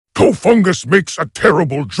How Fungus makes a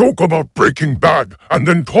terrible joke about Breaking Bad and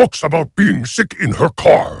then talks about being sick in her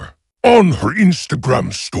car on her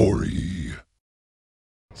Instagram story.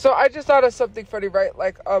 So I just thought of something funny, right?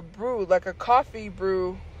 Like a brew, like a coffee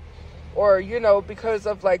brew, or, you know, because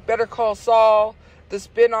of like Better Call Saul, it's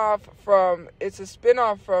a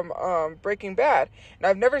spin-off from Breaking Bad. And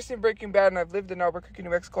I've never seen Breaking Bad, and I've lived in Albuquerque, New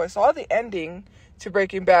Mexico. I saw the ending to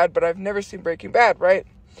Breaking Bad, but I've never seen Breaking Bad, right?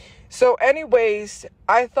 So anyways,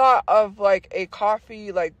 I thought of like a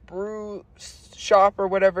coffee like brew shop or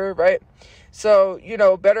whatever, right? So, you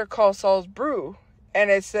know, Better Call Saul's brew, and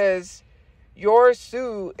it says, "Your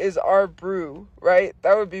Sue is our brew," right?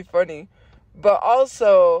 That would be funny. But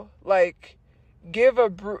also, like, give a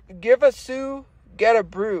Sue, get a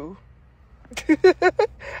brew.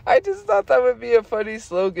 I just thought that would be a funny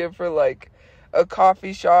slogan for like a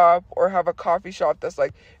coffee shop, or have a coffee shop that's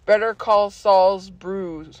like Better Call Saul's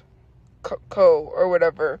Brews Co. or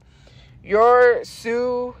whatever. Your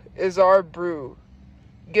Sue is our brew.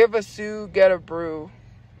 Give a Sue, get a brew.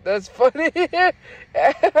 That's funny. I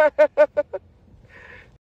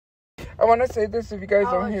want to say this if you guys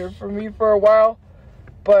don't hear from me for a while,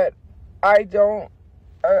 but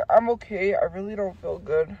I'm okay. I really don't feel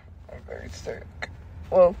good. I'm very sick.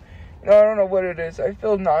 Well, no, I don't know what it is. I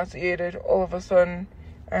feel nauseated all of a sudden.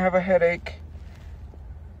 I have a headache.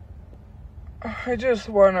 I just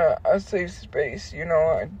want a safe space, you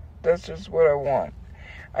know. That's just what I want.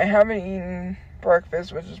 I haven't eaten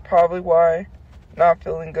breakfast, which is probably why I'm not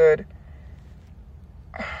feeling good.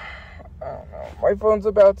 I don't know. My phone's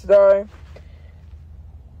about to die.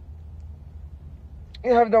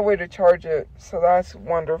 You have no way to charge it, so that's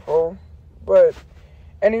wonderful. But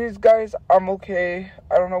anyways, guys, I'm okay.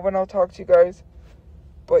 I don't know when I'll talk to you guys.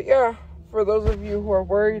 But yeah, for those of you who are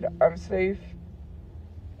worried, I'm safe.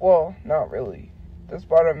 Well, not really. The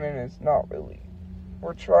spot I'm in is not really.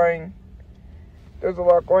 We're trying. There's a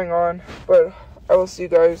lot going on. But I will see you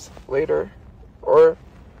guys later. Or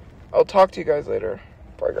I'll talk to you guys later.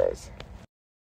 Bye, guys.